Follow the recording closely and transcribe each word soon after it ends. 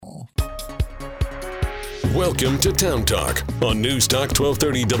Welcome to Town Talk on News Talk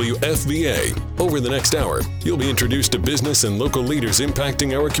 1230 WFVA. Over the next hour, you'll be introduced to business and local leaders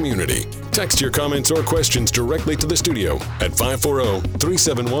impacting our community. Text your comments or questions directly to the studio at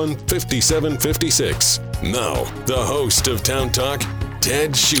 540-371-5756. Now, the host of Town Talk,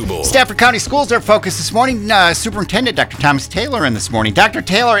 Ted Schubel. Stafford County Schools are focused this morning. Superintendent Dr. Thomas Taylor in this morning. Dr.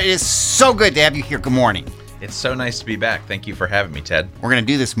 Taylor, it is so good to have you here. Good morning. It's so nice to be back. Thank you for having me, Ted. We're going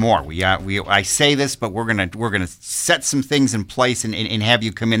to do this more. I say this, but we're going to set some things in place and have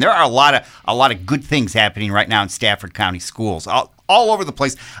you come in. There are a lot of good things happening right now in Stafford County Schools, all over the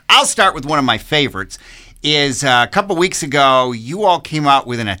place. I'll start with one of my favorites. Is a couple weeks ago, you all came out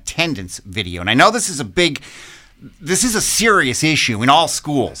with an attendance video, and I know this is a serious issue in all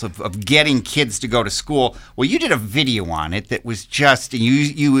schools of getting kids to go to school. Well, you did a video on it that was just,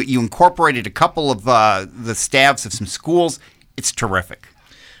 you incorporated a couple of the staffs of some schools. It's terrific.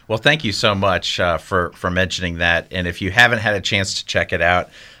 Well, thank you so much for mentioning that. And if you haven't had a chance to check it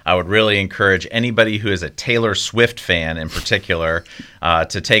out, I would really encourage anybody who is a Taylor Swift fan in particular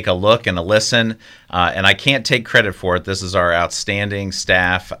to take a look and a listen. And I can't take credit for it. This is our outstanding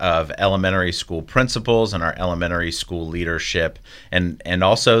staff of elementary school principals and our elementary school leadership, and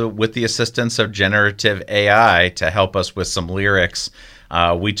also with the assistance of generative AI to help us with some lyrics.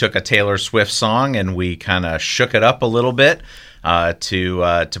 We took a Taylor Swift song and we kind of shook it up a little bit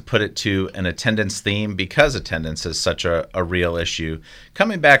to put it to an attendance theme, because attendance is such a real issue.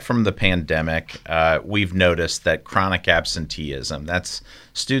 Coming back from the pandemic, we've noticed that chronic absenteeism, that's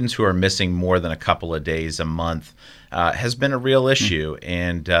students who are missing more than a couple of days a month, has been a real issue.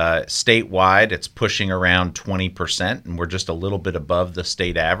 And statewide, it's pushing around 20%, and we're just a little bit above the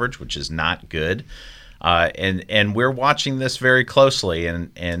state average, which is not good. And we're watching this very closely.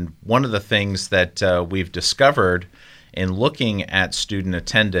 And one of the things that we've discovered in looking at student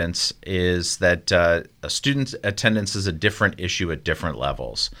attendance is that student attendance is a different issue at different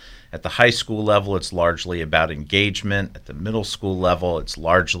levels. At the high school level, it's largely about engagement. At the middle school level, it's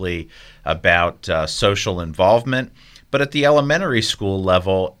largely about social involvement. But at the elementary school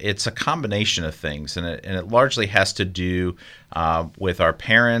level, it's a combination of things, and it largely has to do with our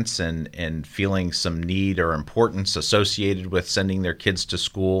parents and feeling some need or importance associated with sending their kids to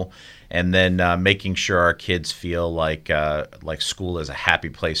school, and then making sure our kids feel like school is a happy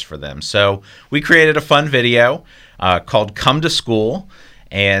place for them. So we created a fun video called "Come to School."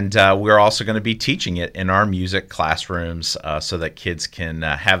 And we're also going to be teaching it in our music classrooms so that kids can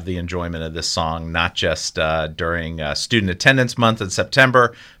have the enjoyment of this song, not just during Student Attendance Month in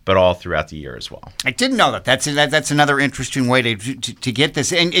September, but all throughout the year as well. I didn't know that. That's another interesting way to get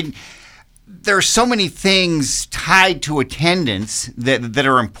this. And there are so many things tied to attendance that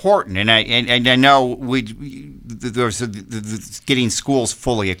are important. And I know there's getting schools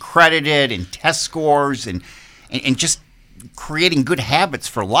fully accredited and test scores and just creating good habits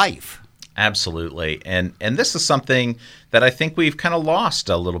for life. Absolutely. And this is something that I think we've kind of lost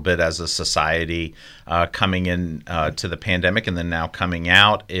a little bit as a society coming in to the pandemic, and then now coming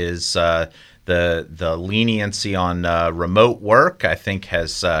out, is the leniency on remote work, I think,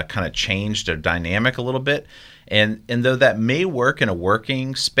 has kind of changed the dynamic a little bit. And though that may work in a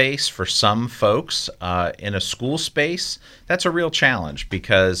working space for some folks, in a school space, that's a real challenge,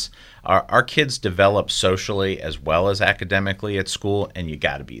 because our kids develop socially as well as academically at school, and you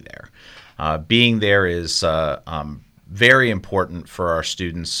got to be there. Being there is very important for our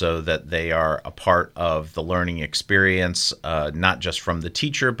students so that they are a part of the learning experience, not just from the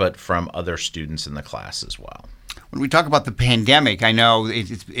teacher, but from other students in the class as well. When we talk about the pandemic, I know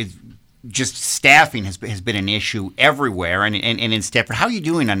it's just staffing has been an issue everywhere, and in Stafford. How are you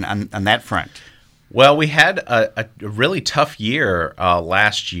doing on that front? Well, we had a really tough year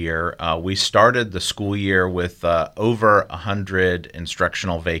last year. We started the school year with over 100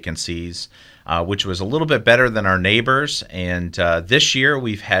 instructional vacancies, which was a little bit better than our neighbors. And this year,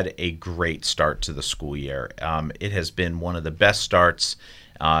 we've had a great start to the school year. It has been one of the best starts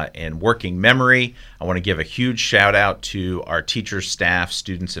in working memory. I want to give a huge shout out to our teachers, staff,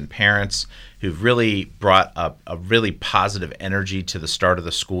 students, and parents who've really brought a really positive energy to the start of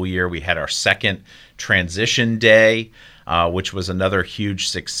the school year. We had our second transition day, which was another huge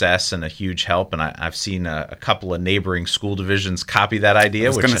success and a huge help. And I've seen a couple of neighboring school divisions copy that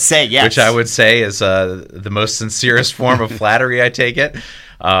idea, which I would say is the most sincerest form of flattery, I take it.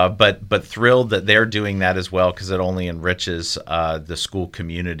 But thrilled that they're doing that as well, because it only enriches the school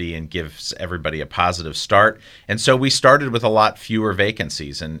community and gives everybody a positive start. And so we started with a lot fewer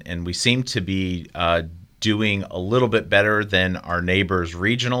vacancies, and we seem to be doing a little bit better than our neighbors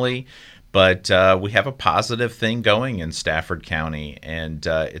regionally. But we have a positive thing going in Stafford County, and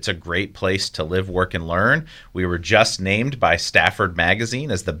it's a great place to live, work, and learn. We were just named by Stafford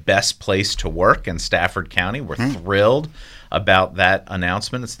Magazine as the best place to work in Stafford County. We're thrilled about that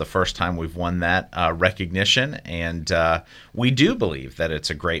announcement. It's the first time we've won that recognition, and we do believe that it's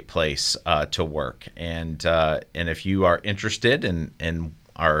a great place to work. And if you are interested in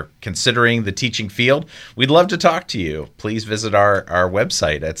are considering the teaching field, we'd love to talk to you. Please visit our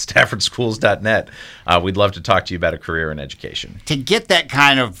website at staffordschools.net. We'd love to talk to you about a career in education. To get that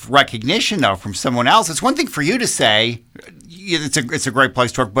kind of recognition, though, from someone else, it's one thing for you to say it's a great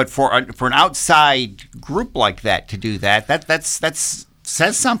place to work, but for an outside group like that to do that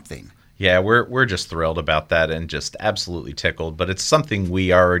says something. Yeah, we're just thrilled about that and just absolutely tickled. But it's something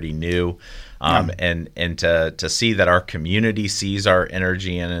we already knew. And to see that our community sees our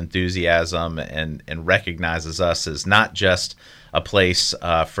energy and enthusiasm and recognizes us as not just a place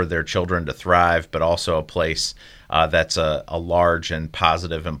for their children to thrive, but also a place that's a large and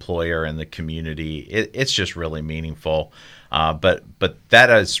positive employer in the community. It's just really meaningful. But that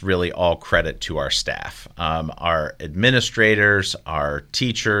is really all credit to our staff, our administrators, our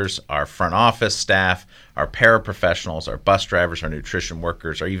teachers, our front office staff, our paraprofessionals, our bus drivers, our nutrition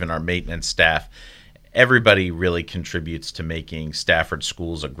workers, or even our maintenance staff. Everybody really contributes to making Stafford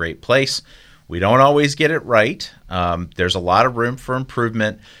Schools a great place. We don't always get it right. There's a lot of room for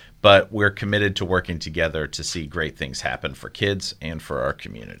improvement, but we're committed to working together to see great things happen for kids and for our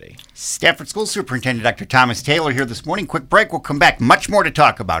community. Stafford School Superintendent Dr. Thomas Taylor here this morning. Quick break. We'll come back. Much more to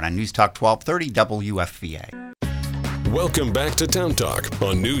talk about on News Talk 1230 WFVA. Welcome back to Town Talk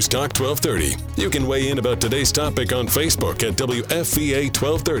on News Talk 1230. You can weigh in about today's topic on Facebook at WFVA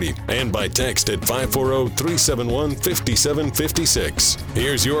 1230 and by text at 540-371-5756.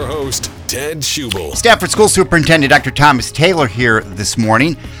 Here's your host, Ted Schubel. Stafford School Superintendent Dr. Thomas Taylor here this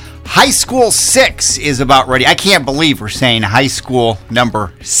morning. High School 6 is about ready. I can't believe we're saying high school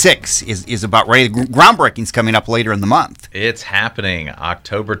number 6 is about ready. Groundbreaking's coming up later in the month. It's happening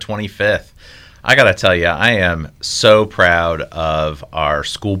October 25th. I got to tell you, I am so proud of our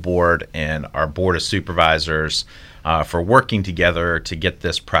school board and our board of supervisors for working together to get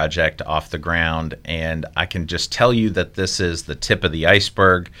this project off the ground. And I can just tell you that this is the tip of the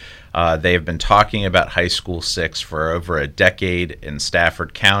iceberg. They have been talking about High School 6 for over a decade in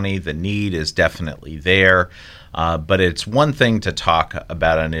Stafford County. The need is definitely there. But it's one thing to talk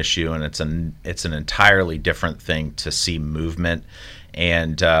about an issue, and it's an entirely different thing to see movement.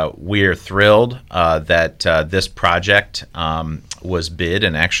 And we are thrilled that this project was bid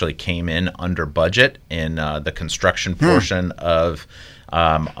and actually came in under budget in the construction portion of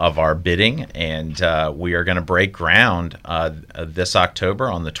our bidding. And we are going to break ground this October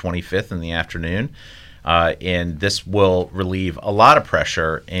on the 25th in the afternoon. And this will relieve a lot of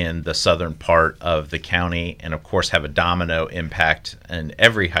pressure in the southern part of the county and, of course, have a domino impact in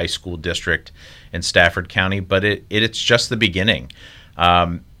every high school district in Stafford County. But it's just the beginning.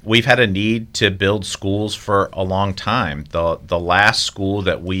 We've had a need to build schools for a long time. The last school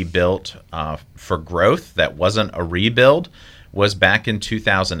that we built for growth that wasn't a rebuild was back in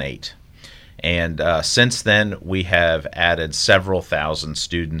 2008. And since then, we have added several thousand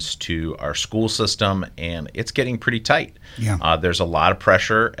students to our school system, and it's getting pretty tight. Yeah. There's a lot of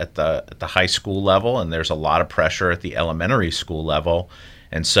pressure at the high school level, and there's a lot of pressure at the elementary school level.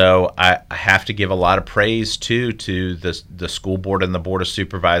 And so I have to give a lot of praise, too, to the school board and the board of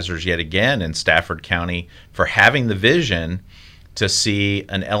supervisors yet again in Stafford County for having the vision to see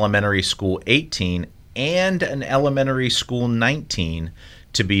an elementary school 18 and an elementary school 19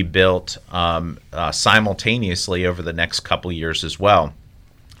 to be built simultaneously over the next couple years as well.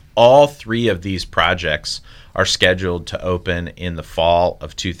 All three of these projects are scheduled to open in the fall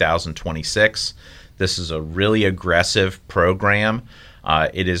of 2026. This is a really aggressive program.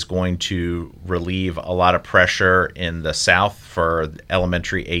 It is going to relieve a lot of pressure in the south for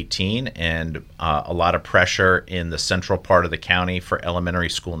elementary 18 and a lot of pressure in the central part of the county for elementary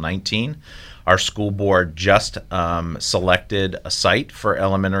school 19. Our school board just selected a site for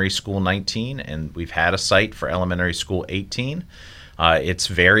elementary school 19, and we've had a site for elementary school 18. It's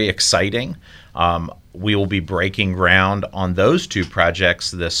very exciting. We will be breaking ground on those two projects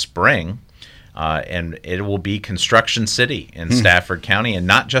this spring. And it will be Construction City in Stafford County, and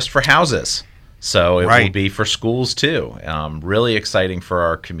not just for houses. So it will be for schools, too. Really exciting for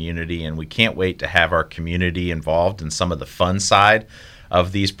our community, and we can't wait to have our community involved in some of the fun side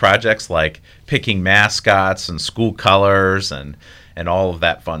of these projects, like picking mascots and school colors and and all of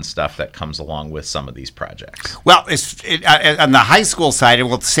that fun stuff that comes along with some of these projects. Well, on the high school side,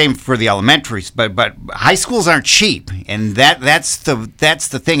 well, the same for the elementaries, but high schools aren't cheap, and that's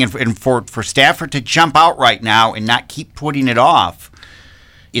the thing. And for Stafford to jump out right now and not keep putting it off,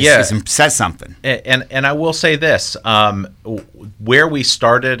 says something. And I will say this: where we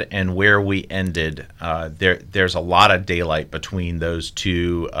started and where we ended, there's a lot of daylight between those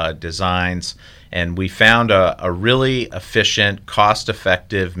two designs. And we found a really efficient,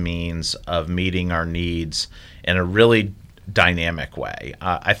 cost-effective means of meeting our needs in a really dynamic way.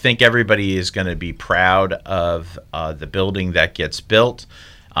 I think everybody is going to be proud of the building that gets built,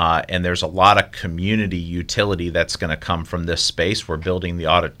 and there's a lot of community utility that's going to come from this space. We're building the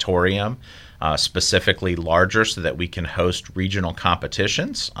auditorium specifically larger so that we can host regional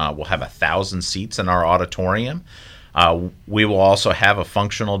competitions. We'll have 1,000 seats in our auditorium. We will also have a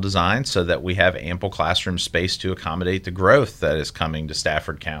functional design so that we have ample classroom space to accommodate the growth that is coming to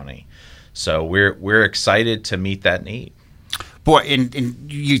Stafford County. So we're excited to meet that need. Boy, and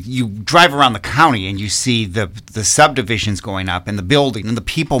you drive around the county and you see the subdivisions going up and the building and the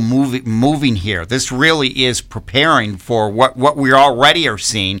people moving here. This really is preparing for what we already are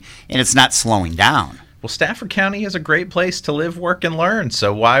seeing, and it's not slowing down. Well, Stafford County is a great place to live, work, and learn.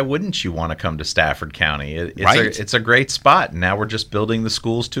 So why wouldn't you want to come to Stafford County? It's a great spot. And now we're just building the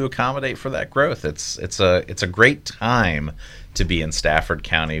schools to accommodate for that growth. It's a great time to be in Stafford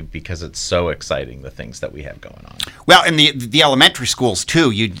County because it's so exciting, the things that we have going on. Well, in the elementary schools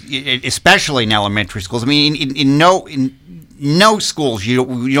too. Especially in elementary schools. I mean, in no schools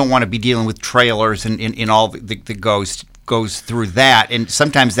you don't want to be dealing with trailers and all that goes through that. And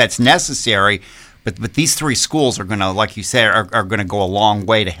sometimes that's necessary. But these three schools are going to, like you said, are going to go a long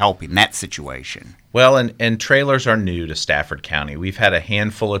way to helping that situation. Well, and trailers are new to Stafford County. We've had a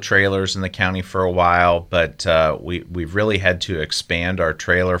handful of trailers in the county for a while, but we've really had to expand our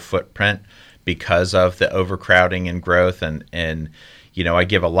trailer footprint because of the overcrowding and growth. And I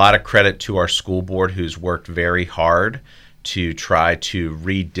give a lot of credit to our school board, who's worked very hard to try to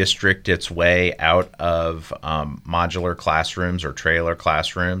redistrict its way out of modular classrooms or trailer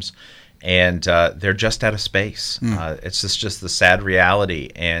classrooms. And they're just out of space. It's just the sad reality.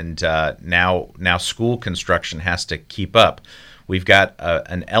 And now school construction has to keep up. We've got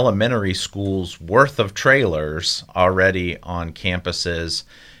an elementary school's worth of trailers already on campuses,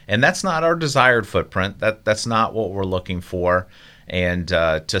 and that's not our desired footprint. That's not what we're looking for. And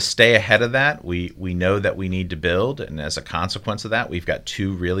to stay ahead of that, we know that we need to build. And as a consequence of that, we've got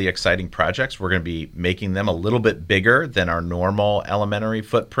two really exciting projects. We're going to be making them a little bit bigger than our normal elementary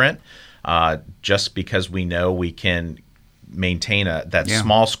footprint. Just because we know we can maintain that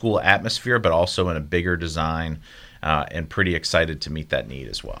small school atmosphere, but also in a bigger design, and pretty excited to meet that need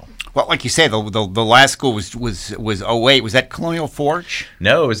as well. Well, like you say, the last school was 08. Was that Colonial Forge?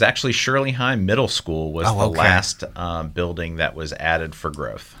 No, it was actually Shirley Heim Middle School was the last building that was added for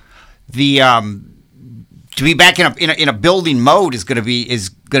growth. The to be back in a building mode is going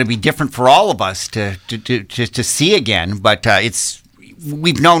to be different for all of us to see again, but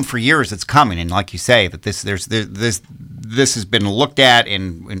we've known for years it's coming, and like you say, that this has been looked at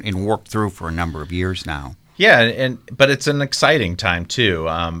and worked through for a number of years now. Yeah, but it's an exciting time too.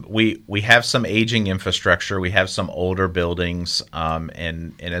 We have some aging infrastructure, we have some older buildings,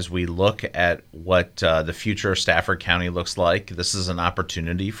 and as we look at what the future of Stafford County looks like, this is an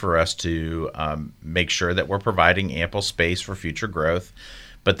opportunity for us to make sure that we're providing ample space for future growth,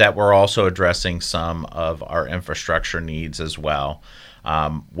 but that we're also addressing some of our infrastructure needs as well.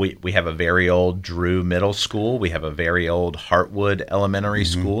 We have a very old Drew Middle School, we have a very old Hartwood Elementary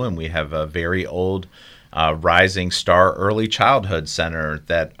School, and we have a very old Rising Star Early Childhood Center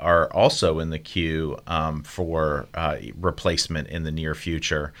that are also in the queue for replacement in the near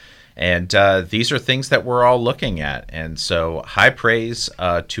future. And these are things that we're all looking at. And so high praise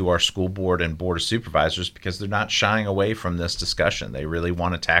to our school board and board of supervisors, because they're not shying away from this discussion. They really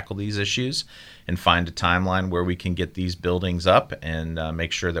want to tackle these issues and find a timeline where we can get these buildings up and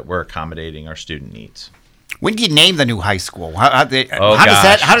make sure that we're accommodating our student needs. When do you name the new high school? How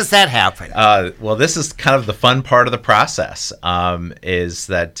does that happen? Well, this is kind of the fun part of the process. Is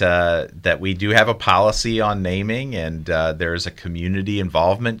that we do have a policy on naming, and there's a community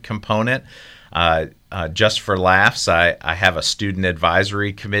involvement component. Just for laughs, I have a student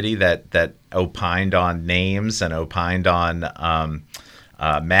advisory committee that opined on names and opined on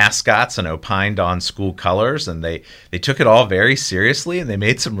mascots and opined on school colors, and they took it all very seriously, and they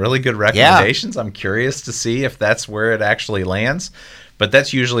made some really good recommendations. I'm curious to see if that's where it actually lands, but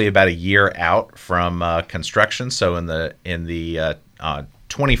that's usually about a year out from construction. So in the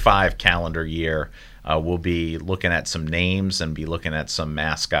 25 calendar year, we'll be looking at some names and be looking at some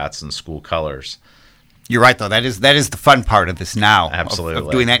mascots and school colors. You're right, though. That is the fun part of this now. Absolutely.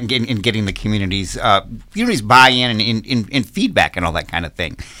 Of doing that and getting the community's buy-in and feedback and all that kind of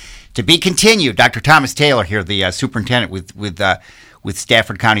thing. To be continued, Dr. Thomas Taylor here, the superintendent with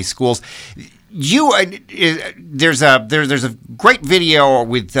Stafford County Schools. There's a great video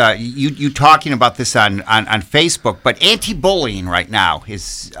with you talking about this on Facebook, but anti-bullying right now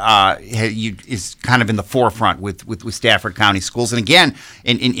is kind of in the forefront with Stafford County Schools, and again,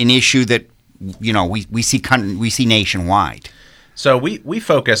 an issue that we see nationwide. So we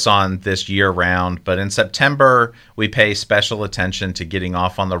focus on this year-round, but in September, we pay special attention to getting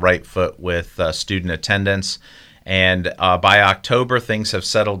off on the right foot with student attendance. And by October, things have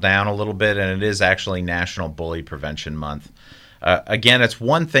settled down a little bit, and it is actually National Bully Prevention Month. Again, it's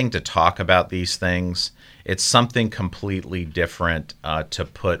one thing to talk about these things. It's something completely different to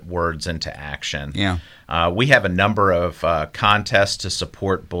put words into action. Yeah. We have a number of contests to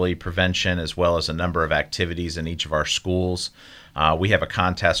support bully prevention, as well as a number of activities in each of our schools. We have a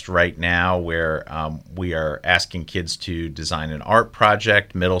contest right now where we are asking kids to design an art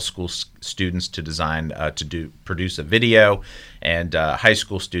project, middle school students to produce a video, and high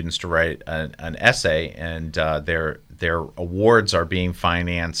school students to write an essay. And their awards are being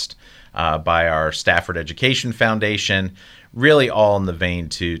financed by our Stafford Education Foundation, really all in the vein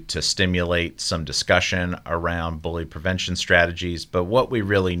to stimulate some discussion around bully prevention strategies. But what we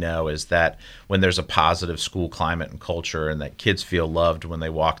really know is that when there's a positive school climate and culture, and that kids feel loved when they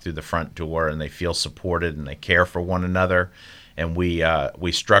walk through the front door, and they feel supported and they care for one another, and we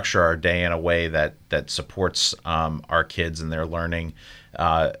structure our day in a way that supports our kids and their learning,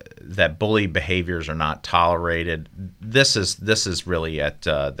 that bully behaviors are not tolerated. This is really at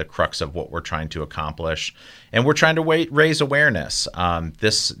the crux of what we're trying to accomplish, and we're trying to raise awareness.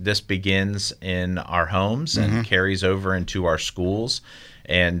 This begins in our homes and carries over into our schools.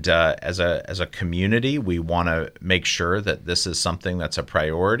 And as a community, we want to make sure that this is something that's a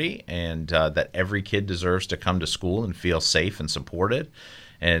priority, and that every kid deserves to come to school and feel safe and supported.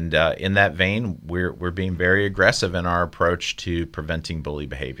 And in that vein, we're being very aggressive in our approach to preventing bully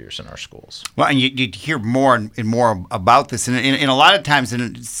behaviors in our schools. Well, and you hear more and more about this, and a lot of times,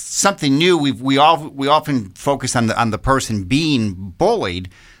 and it's something new. We often focus on the person being bullied,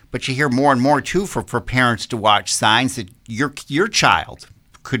 but you hear more and more too for parents to watch signs that your child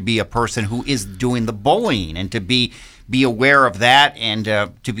could be a person who is doing the bullying, and to be aware of that, and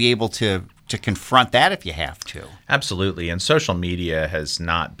to be able to confront that if you have to. Absolutely. And social media has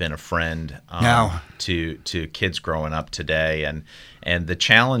not been a friend to kids growing up today. And the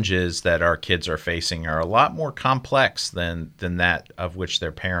challenges that our kids are facing are a lot more complex than that of which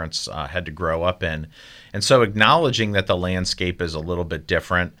their parents had to grow up in. And so acknowledging that the landscape is a little bit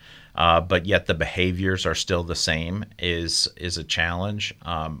different, but yet the behaviors are still the same is a challenge.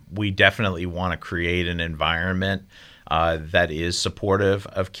 We definitely want to create an environment that is supportive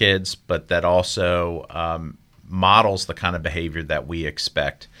of kids, but that also models the kind of behavior that we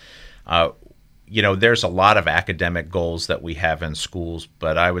expect. There's a lot of academic goals that we have in schools,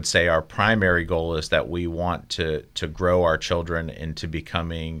 but I would say our primary goal is that we want to grow our children into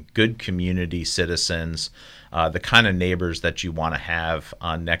becoming good community citizens, the kind of neighbors that you want to have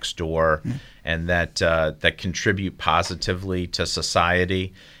next door, and that contribute positively to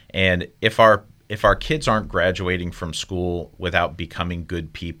society. And if our kids aren't graduating from school without becoming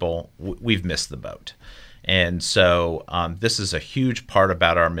good people, we've missed the boat. And so this is a huge part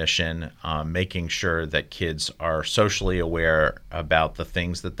about our mission, making sure that kids are socially aware about the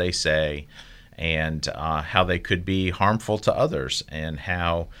things that they say, and how they could be harmful to others, and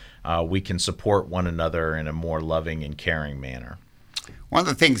how we can support one another in a more loving and caring manner. One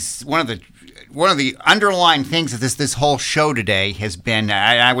of the underlying things of this whole show today has been,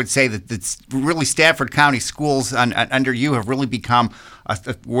 I would say that it's really Stafford County Schools under you have really become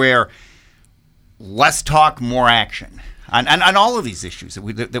where less talk, more action on all of these issues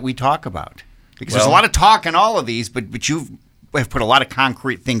that we talk about. Because there's a lot of talk in all of these, but you have put a lot of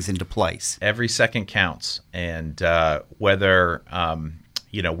concrete things into place. Every second counts, and whether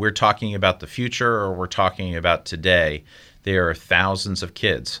we're talking about the future or we're talking about today, there are thousands of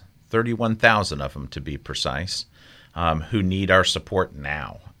kids, 31,000 of them to be precise, who need our support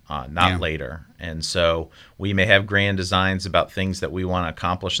now, not later. And so we may have grand designs about things that we want to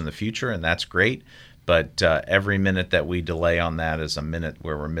accomplish in the future, and that's great. But every minute that we delay on that is a minute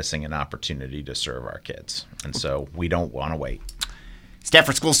where we're missing an opportunity to serve our kids. And so we don't want to wait.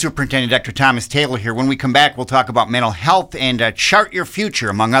 Stafford School Superintendent Dr. Thomas Taylor here. When we come back, we'll talk about mental health and chart your future,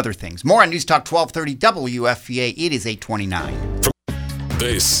 among other things. More on News Talk 1230 WFVA. It is 8:29.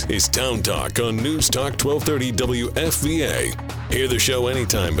 This is Town Talk on News Talk 1230 WFVA. Hear the show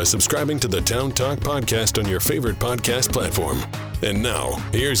anytime by subscribing to the Town Talk podcast on your favorite podcast platform. And now,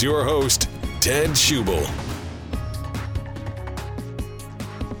 here's your host, Ted Schubel.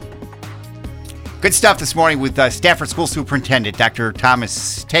 Good stuff this morning with Stafford School Superintendent Dr.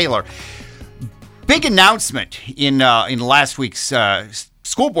 Thomas Taylor. Big announcement in last week's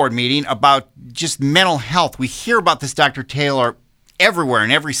school board meeting about just mental health. We hear about this, Dr. Taylor, everywhere in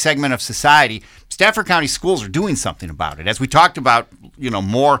every segment of society. Stafford County schools are doing something about it. As we talked about,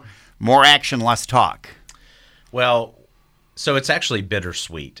 more action, less talk. Well, so it's actually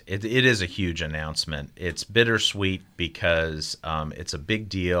bittersweet. It is a huge announcement. It's bittersweet because it's a big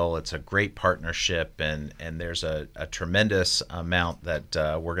deal. It's a great partnership, and there's a tremendous amount that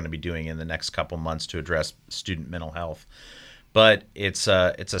we're going to be doing in the next couple months to address student mental health. But it's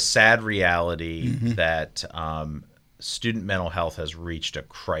a sad reality that student mental health has reached a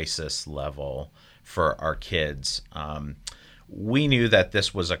crisis level for our kids. We knew that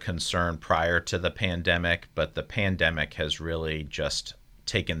this was a concern prior to the pandemic, but the pandemic has really just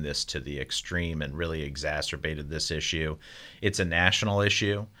taken this to the extreme and really exacerbated this issue. It's a national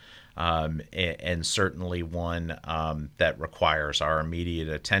issue, and certainly one that requires our immediate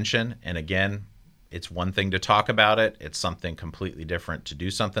attention. And again, it's one thing to talk about it. It's something completely different to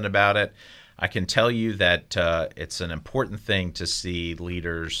do something about it. I can tell you that it's an important thing to see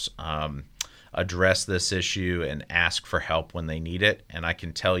leaders address this issue and ask for help when they need it. And I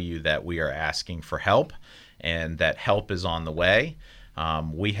can tell you that we are asking for help, and that help is on the way.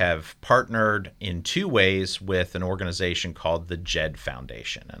 We have partnered in two ways with an organization called the JED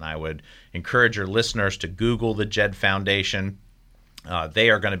Foundation. And I would encourage your listeners to Google the JED Foundation. They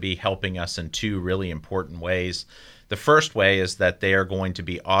are going to be helping us in two really important ways. The first way is that they are going to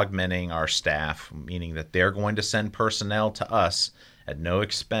be augmenting our staff, meaning that they're going to send personnel to us at no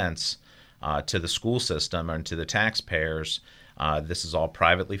expense to the school system and to the taxpayers. This is all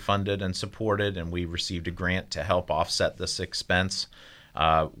privately funded and supported, and we received a grant to help offset this expense,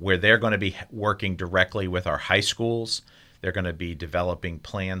 where they're going to be working directly with our high schools. They're going to be developing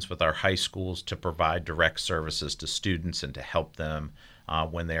plans with our high schools to provide direct services to students and to help them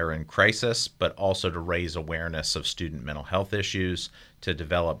when they're in crisis, but also to raise awareness of student mental health issues, to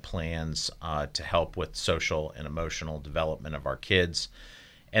develop plans to help with social and emotional development of our kids.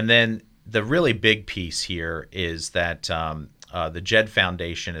 And then the really big piece here is that the JED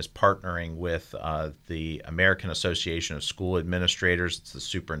Foundation is partnering with the American Association of School Administrators. It's the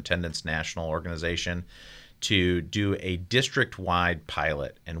Superintendent's National Organization, to do a district-wide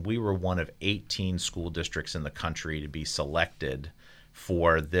pilot. And we were one of 18 school districts in the country to be selected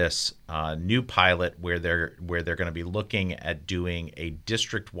for this new pilot, where they're going to be looking at doing a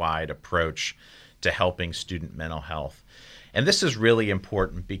district-wide approach to helping student mental health. And this is really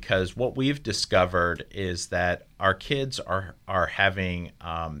important because what we've discovered is that our kids are having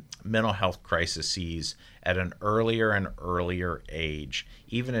mental health crises at an earlier and earlier age,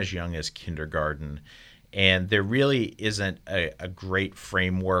 even as young as kindergarten. And there really isn't a great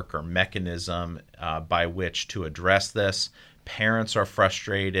framework or mechanism by which to address this. Parents are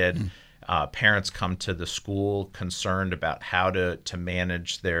frustrated. Parents come to the school concerned about how to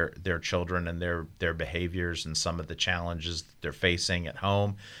manage their children and their behaviors and some of the challenges that they're facing at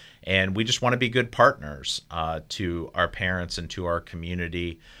home. And we just want to be good partners to our parents and to our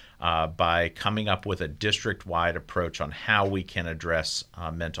community by coming up with a district-wide approach on how we can address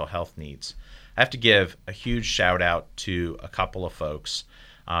mental health needs. I have to give a huge shout out to a couple of folks.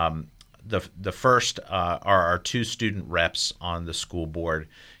 The first are our two student reps on the school board,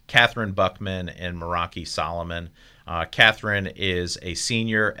 Catherine Buckman and Meraki Solomon. Catherine is a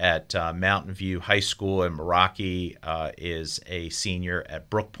senior at Mountain View High School, and Meraki is a senior at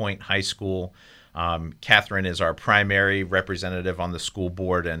Brook Point High School. Catherine is our primary representative on the school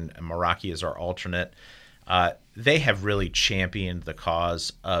board, and Meraki is our alternate. They have really championed the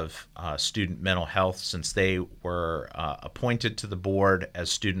cause of student mental health since they were appointed to the board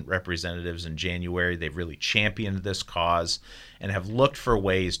as student representatives in January. They've really championed this cause and have looked for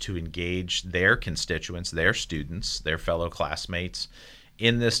ways to engage their constituents, their students, their fellow classmates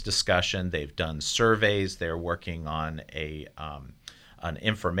in this discussion. They've done surveys. They're working on an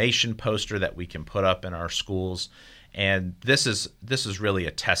information poster that we can put up in our schools. And this is really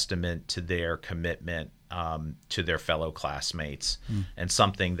a testament to their commitment to their fellow classmates, and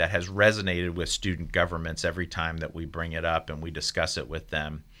something that has resonated with student governments every time that we bring it up and we discuss it with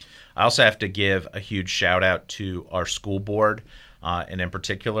them. I also have to give a huge shout out to our school board. and in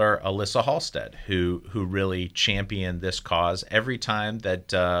particular, Alyssa Halstead, who really championed this cause every time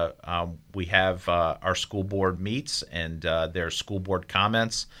that we have our school board meets and their school board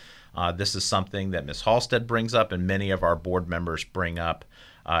comments. This is something that Ms. Halstead brings up and many of our board members bring up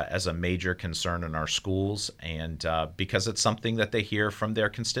as a major concern in our schools, and because it's something that they hear from their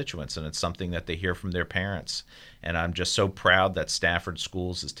constituents and it's something that they hear from their parents. And I'm just so proud that Stafford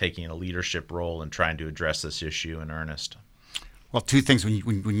Schools is taking a leadership role in trying to address this issue in earnest. Well, two things.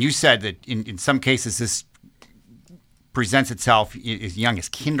 When you said that in some cases this presents itself as young as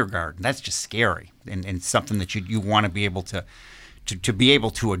kindergarten, that's just scary and something that you want to be able to be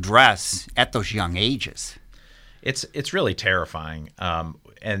able to address at those young ages. It's really terrifying.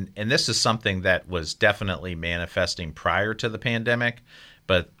 And this is something that was definitely manifesting prior to the pandemic,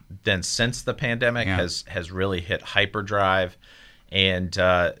 but then since the pandemic has really hit hyperdrive, and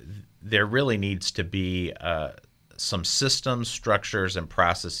there really needs to be some systems, structures, and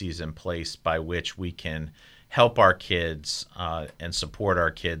processes in place by which we can help our kids and support our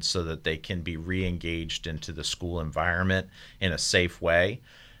kids so that they can be re-engaged into the school environment in a safe way.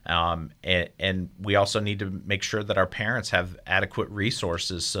 And we also need to make sure that our parents have adequate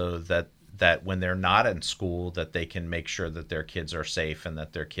resources so that when they're not in school, that they can make sure that their kids are safe and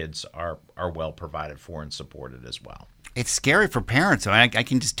that their kids are well provided for and supported as well. It's scary for parents. I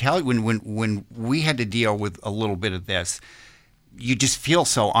can just tell you when we had to deal with a little bit of this, you just feel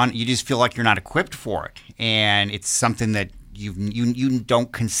you just feel like you're not equipped for it, and it's something that you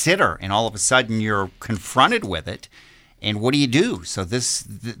don't consider, and all of a sudden you're confronted with it. And what do you do? So this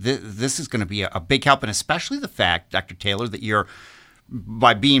is going to be a big help, and especially the fact, Dr. Taylor, that you're,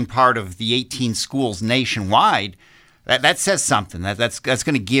 by being part of the 18 schools nationwide, that says something. That's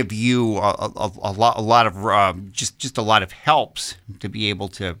going to give you a lot of just a lot of helps to be able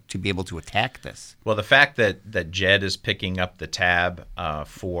to attack this. Well, the fact that Jed is picking up the tab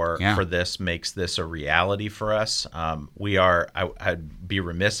for this makes this a reality for us. I'd be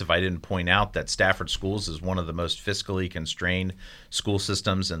remiss if I didn't point out that Stafford Schools is one of the most fiscally constrained school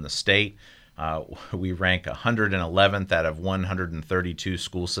systems in the state. We rank 111th out of 132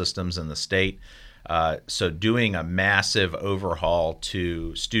 school systems in the state. So doing a massive overhaul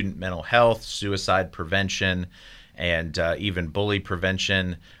to student mental health, suicide prevention, and even bully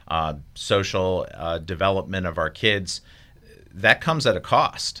prevention, social development of our kids, that comes at a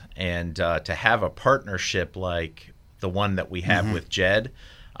cost. And to have a partnership like the one that we have with Jed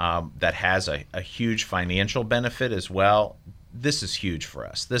that has a huge financial benefit as well, this is huge for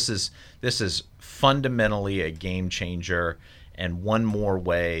us. This is fundamentally a game changer, and one more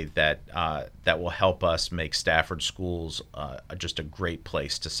way that will help us make Stafford Schools just a great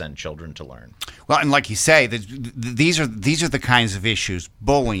place to send children to learn. Well, and like you say, these are the kinds of issues,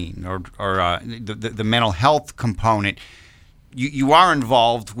 bullying or the mental health component. You are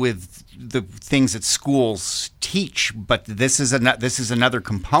involved with the things that schools teach, but this is another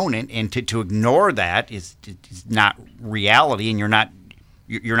component, and to ignore that is not reality, and you're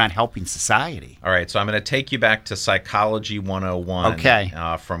not helping society. All right, so I'm going to take you back to Psychology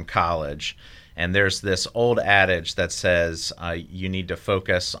 101 from college. And there's this old adage that says you need to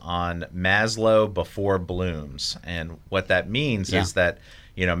focus on Maslow before Bloom's. And what that means is that,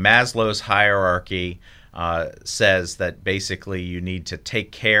 Maslow's hierarchy says that basically you need to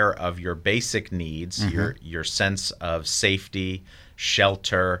take care of your basic needs, your sense of safety,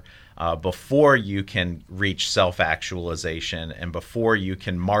 shelter, before you can reach self-actualization and before you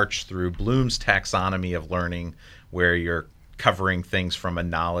can march through Bloom's taxonomy of learning, where you're covering things from a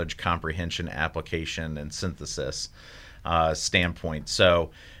knowledge, comprehension, application, and synthesis standpoint.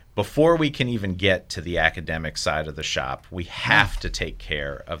 So before we can even get to the academic side of the shop, we have to take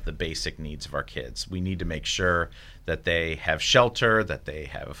care of the basic needs of our kids. We need to make sure that they have shelter, that they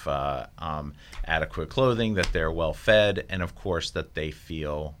have adequate clothing, that they're well fed, and of course that they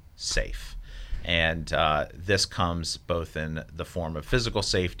feel safe. And this comes both in the form of physical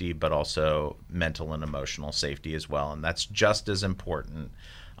safety, but also mental and emotional safety as well. And that's just as important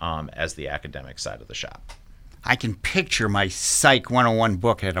as the academic side of the shop. I can picture my Psych 101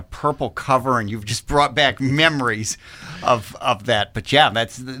 book. It had a purple cover, and you've just brought back memories of that. But yeah,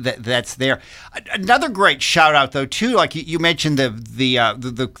 that's there. Another great shout out, though, too. Like you mentioned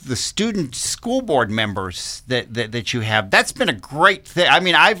the student school board members that you have. That's been a great thing. I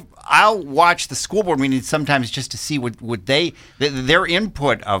mean, I'll watch the school board meetings sometimes just to see what their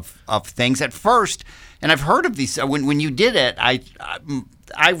input of things at first. And I've heard of these. When you did it, I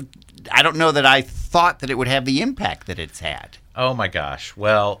don't know that I thought that it would have the impact that it's had. Oh my gosh.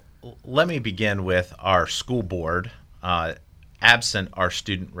 Well, let me begin with our school board, absent our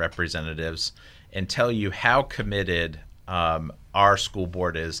student representatives, and tell you how committed our school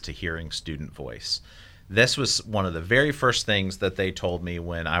board is to hearing student voice. This was one of the very first things that they told me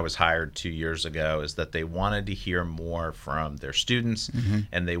when I was hired 2 years ago, is that they wanted to hear more from their students,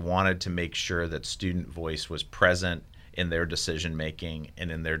 and they wanted to make sure that student voice was present in their decision making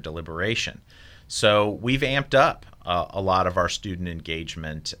and in their deliberation. So we've amped up a lot of our student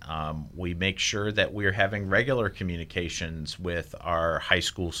engagement. We make sure that we're having regular communications with our high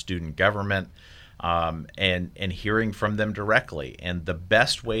school student government, and hearing from them directly. And the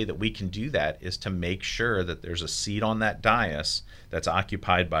best way that we can do that is to make sure that there's a seat on that dais that's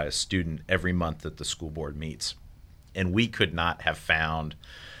occupied by a student every month that the school board meets. And we could not have found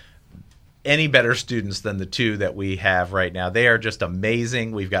any better students than the two that we have right now. They are just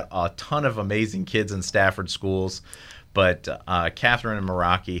amazing. We've got a ton of amazing kids in Stafford schools, but Catherine and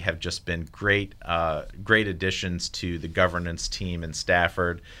Meraki have just been great additions to the governance team in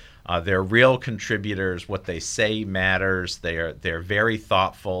Stafford. They're real contributors. What they say matters. They're very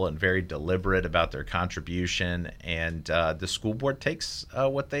thoughtful and very deliberate about their contribution, and the school board takes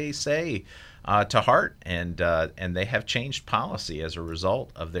what they say to heart, and they have changed policy as a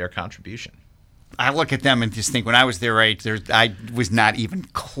result of their contribution. I look at them and just think, when I was their age, I was not even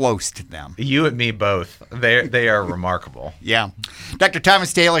close to them. You and me both. They are remarkable. Yeah. Dr.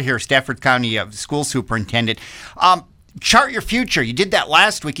 Thomas Taylor here, Stafford County School Superintendent. Chart your future. You did that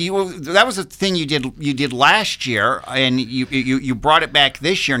last week. That was a thing you did last year, and you brought it back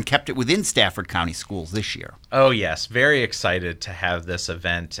this year and kept it within Stafford County Schools this year. Oh, yes. Very excited to have this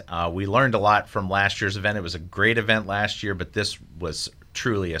event. We learned a lot from last year's event. It was a great event last year, but this was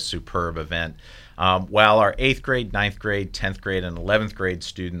truly a superb event. While our 8th grade, 9th grade, 10th grade, and 11th grade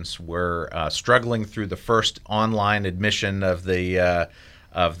students were struggling through the first online admission of the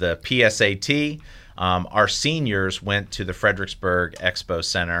PSAT, our seniors went to the Fredericksburg Expo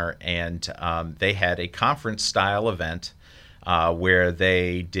Center, and they had a conference-style event where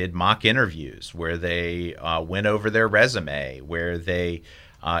they did mock interviews, where they went over their resume, where they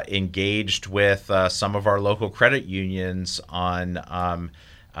engaged with some of our local credit unions on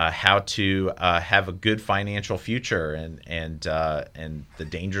how to have a good financial future, and the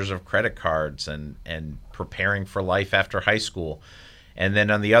dangers of credit cards, and preparing for life after high school. And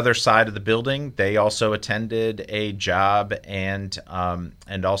then on the other side of the building, they also attended a job and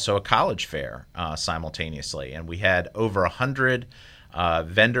also a college fair simultaneously. And we had over 100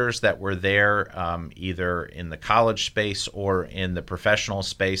 vendors that were there, either in the college space or in the professional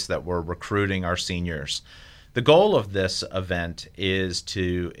space, that were recruiting our seniors. The goal of this event is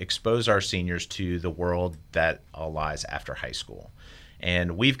to expose our seniors to the world that lies after high school.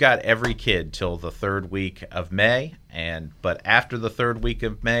 And we've got every kid till the 3rd week of May, but after the 3rd week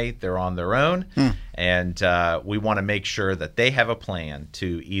of May, they're on their own. And we want to make sure that they have a plan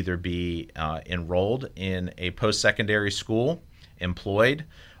to either be enrolled in a post-secondary school, employed,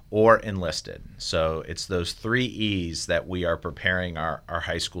 or enlisted. So it's those 3 E's that we are preparing our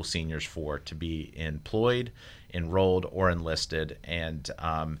high school seniors for: to be employed, enrolled, or enlisted. And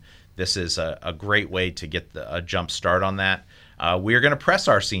this is a great way to get a jump start on that. We're going to press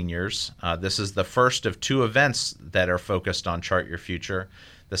our seniors. This is the first of 2 events that are focused on Chart Your Future.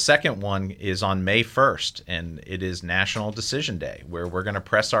 The second one is on May 1st, and it is National Decision Day, where we're going to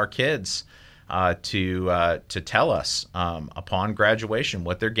press our kids to tell us upon graduation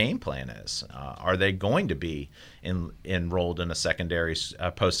what their game plan is. Are they going to be enrolled in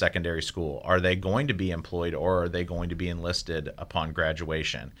a post-secondary school? Are they going to be employed, or are they going to be enlisted upon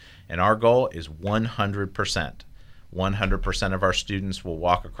graduation? And our goal is 100%. 100% of our students will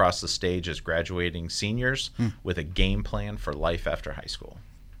walk across the stage as graduating seniors with a game plan for life after high school.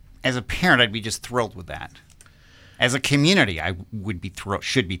 As a parent, I'd be just thrilled with that. As a community, I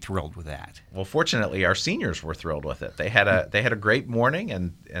should be thrilled with that. Well, fortunately, our seniors were thrilled with it. They had a great morning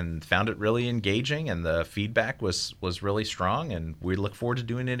and found it really engaging, and the feedback was really strong. And we look forward to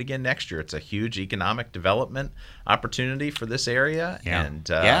doing it again next year. It's a huge economic development opportunity for this area, and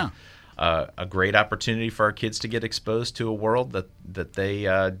a great opportunity for our kids to get exposed to a world that they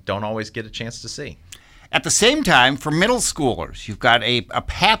don't always get a chance to see. At the same time, for middle schoolers, you've got a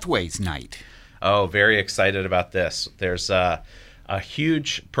Pathways Night. Oh, very excited about this. There's a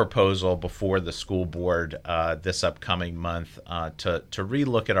huge proposal before the school board this upcoming month to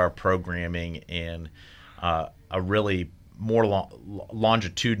relook at our programming in a really more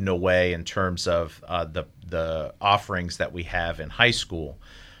longitudinal way in terms of the offerings that we have in high school.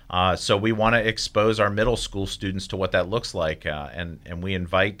 So we want to expose our middle school students to what that looks like, and we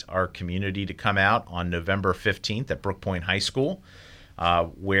invite our community to come out on November 15th at Brook Point High School,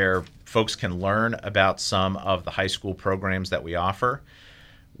 where folks can learn about some of the high school programs that we offer.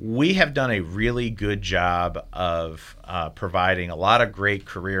 We have done a really good job of providing a lot of great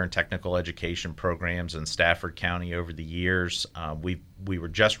career and technical education programs in Stafford County over the years. We were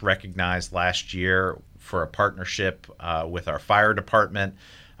just recognized last year for a partnership with our fire department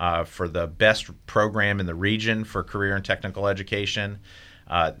for the best program in the region for career and technical education.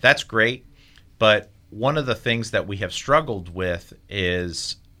 That's great, but one of the things that we have struggled with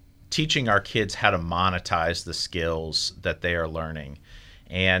is teaching our kids how to monetize the skills that they are learning.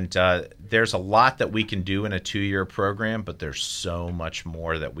 And there's a lot that we can do in a 2-year program, but there's so much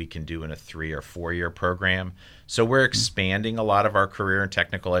more that we can do in a 3 or 4-year program. So we're expanding a lot of our career and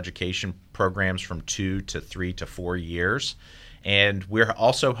technical education programs from 2 to 3 to 4 years. And we're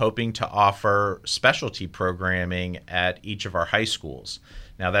also hoping to offer specialty programming at each of our high schools.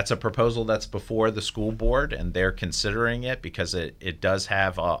 Now, that's a proposal that's before the school board, and they're considering it because it does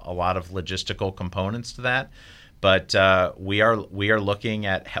have a lot of logistical components to that. But we are looking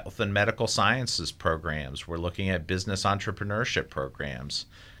at health and medical sciences programs. We're looking at business entrepreneurship programs,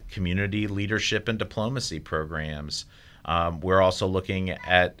 community leadership and diplomacy programs. We're also looking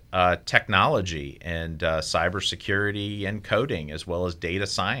at technology and cybersecurity and coding, as well as data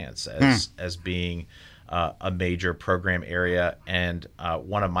science as being a major program area. And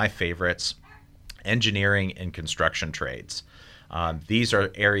one of my favorites, engineering and construction trades. These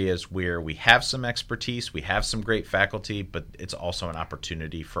are areas where we have some expertise, we have some great faculty, but it's also an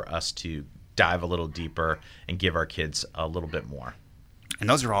opportunity for us to dive a little deeper and give our kids a little bit more. And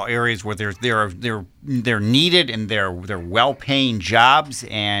those are all areas where they're needed and they're well-paying jobs,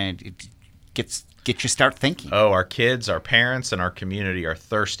 and it gets you start thinking. Oh, our kids, our parents, and our community are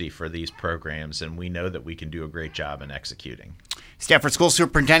thirsty for these programs, and we know that we can do a great job in executing. Stafford School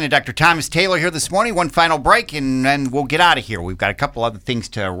Superintendent Dr. Thomas Taylor here this morning. One final break, and then we'll get out of here. We've got a couple other things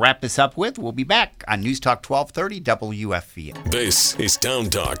to wrap this up with. We'll be back on News Talk 1230 WFVA. This is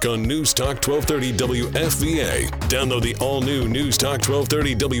Town Talk on News Talk 1230 WFVA. Download the all-new News Talk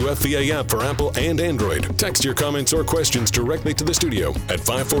 1230 WFVA app for Apple and Android. Text your comments or questions directly to the studio at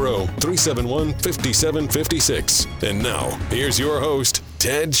 540-371-5756. And now, here's your host,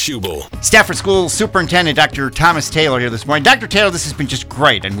 Ted Schubel. Stafford School Superintendent Dr. Thomas Taylor here this morning. Dr. Taylor, this has been just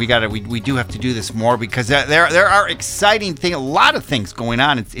great, and we do have to do this more because there are exciting things, a lot of things going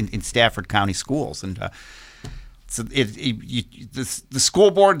on in Stafford County schools, and so the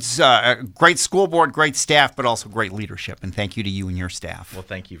school board's great school board, great staff, but also great leadership, and thank you to you and your staff. Well,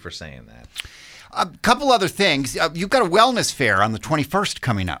 thank you for saying that. A couple other things. You've got a wellness fair on the 21st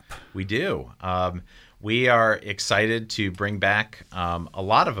coming up. We do. We are excited to bring back a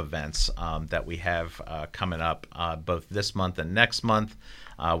lot of events that we have coming up both this month and next month.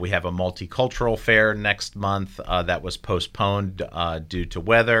 We have a multicultural fair next month that was postponed due to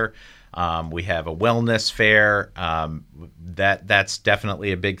weather. We have a wellness fair. That's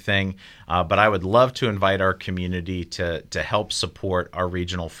definitely a big thing. But I would love to invite our community to help support our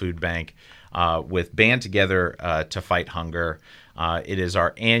regional food bank with Band Together to Fight Hunger. It is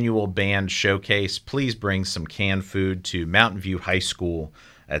our annual band showcase. Please bring some canned food to Mountain View High School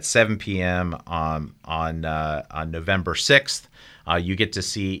at 7 p.m. on November 6th. You get to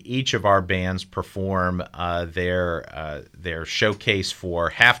see each of our bands perform their showcase for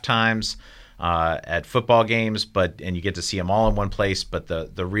halftimes at football games, and you get to see them all in one place. But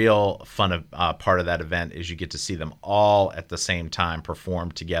the real fun part of that event is you get to see them all at the same time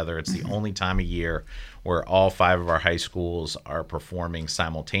perform together. It's the only time of year where all 5 of our high schools are performing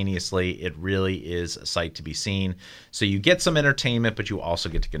simultaneously. It really is a sight to be seen. So you get some entertainment, but you also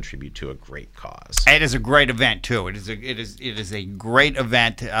get to contribute to a great cause. It is a great event too. It is a great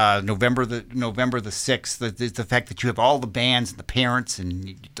event. November the 6th. The fact that you have all the bands and the parents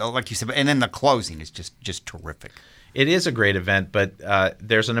and like you said, and then the closing is just terrific. It is a great event, but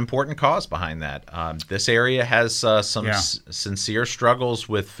there's an important cause behind that. This area has some sincere struggles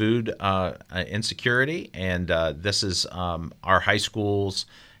with food insecurity, and this is our high schools.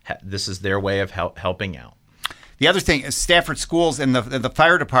 This is their way of helping out. The other thing is Stafford Schools and the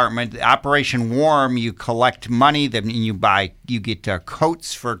fire department, Operation Warm, you collect money, then you get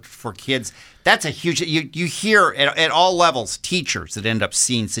coats for kids. That's a huge, you hear at all levels, teachers that end up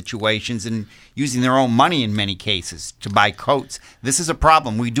seeing situations and using their own money in many cases to buy coats. This is a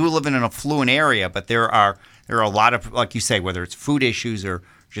problem. We do live in an affluent area, but there are a lot of, like you say, whether it's food issues or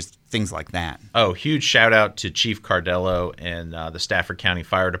just things like that. Oh, huge shout out to Chief Cardello and the Stafford County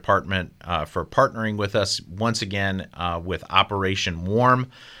Fire Department for partnering with us once again with Operation Warm.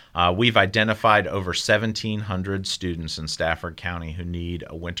 We've identified over 1,700 students in Stafford County who need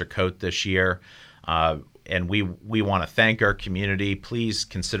a winter coat this year. And we want to thank our community. Please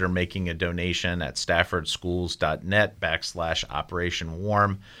consider making a donation at staffordschools.net/Operation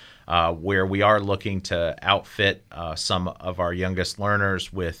Warm, where we are looking to outfit some of our youngest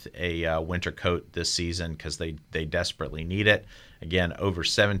learners with a winter coat this season because they desperately need it. Again, over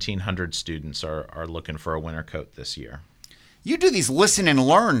 1,700 students are looking for a winter coat this year. You do these listen and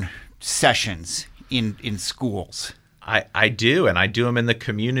learn sessions in schools. I do, and I do them in the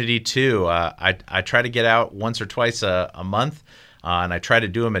community too. I try to get out once or twice a month, and I try to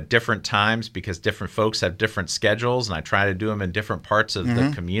do them at different times because different folks have different schedules, and I try to do them in different parts of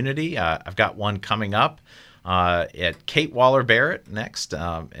the community. I've got one coming up at Kate Waller Barrett next,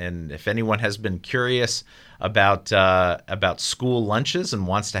 and if anyone has been curious about school lunches and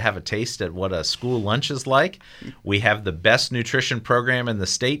wants to have a taste at what a school lunch is like, we have the best nutrition program in the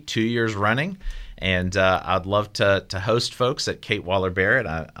state 2 years running. And I'd love to host folks at Kate Waller Barrett.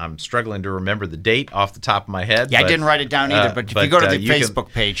 I'm struggling to remember the date off the top of my head. Yeah, I didn't write it down either, but if you go to the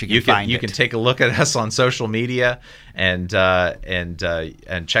Facebook page, you can find it. You can take a look at us on social media and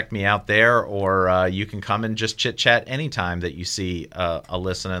check me out there, or you can come and just chit-chat anytime that you see a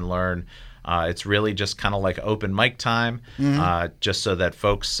listen and learn. It's really just kind of like open mic time, just so that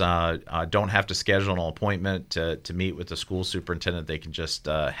folks don't have to schedule an appointment to meet with the school superintendent. They can just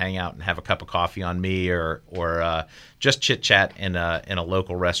hang out and have a cup of coffee on me, or just chit chat in a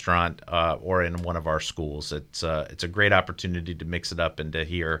local restaurant or in one of our schools. It's a great opportunity to mix it up and to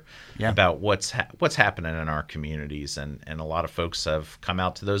hear about what's happening in our communities, and a lot of folks have come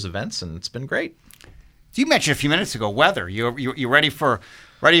out to those events, and it's been great. You mentioned a few minutes ago weather. You ready for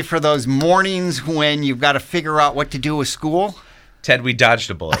those mornings when you've got to figure out what to do with school? Ted, we dodged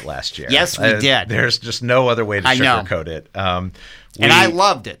a bullet last year. Yes, we did. There's just no other way to sugarcoat it. And I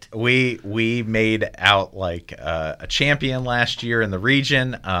loved it. We made out like a champion last year in the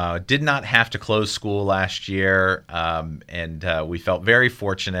region. Did not have to close school last year, and we felt very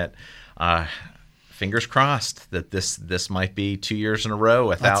fortunate. Fingers crossed that this might be 2 years in a row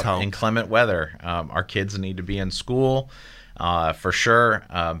without inclement weather. Our kids need to be in school for sure,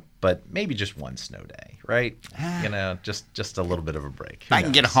 but maybe just one snow day, right? Just a little bit of a break. I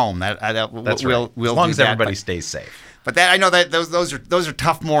can get home. That's right. As long as everybody stays safe. But I know that those are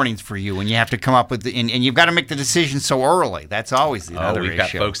tough mornings for you when you have to come up with and you've got to make the decision so early. That's always the other issue. We've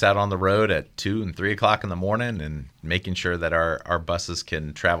got folks out on the road at 2 and 3 o'clock in the morning and making sure that our buses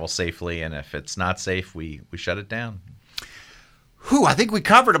can travel safely. And if it's not safe, we shut it down. I think we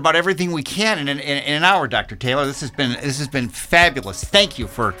covered about everything we can in an hour, Dr. Taylor. This has been fabulous. Thank you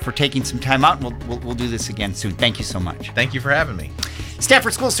for taking some time out, and we'll do this again soon. Thank you so much. Thank you for having me.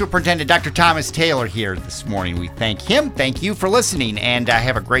 Stafford School Superintendent Dr. Thomas Taylor here this morning. We thank him. Thank you for listening, and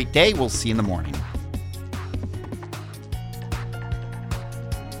have a great day. We'll see you in the morning.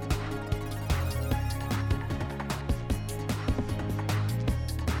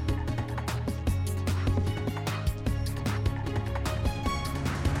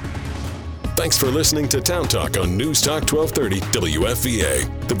 Thanks for listening to Town Talk on News Talk 1230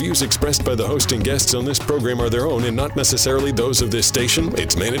 WFVA. The views expressed by the host and guests on this program are their own and not necessarily those of this station,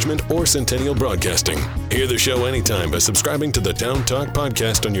 its management, or Centennial Broadcasting. Hear the show anytime by subscribing to the Town Talk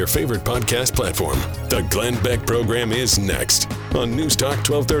podcast on your favorite podcast platform. The Glenn Beck program is next on News Talk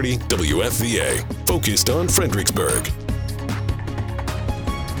 1230 WFVA, focused on Fredericksburg.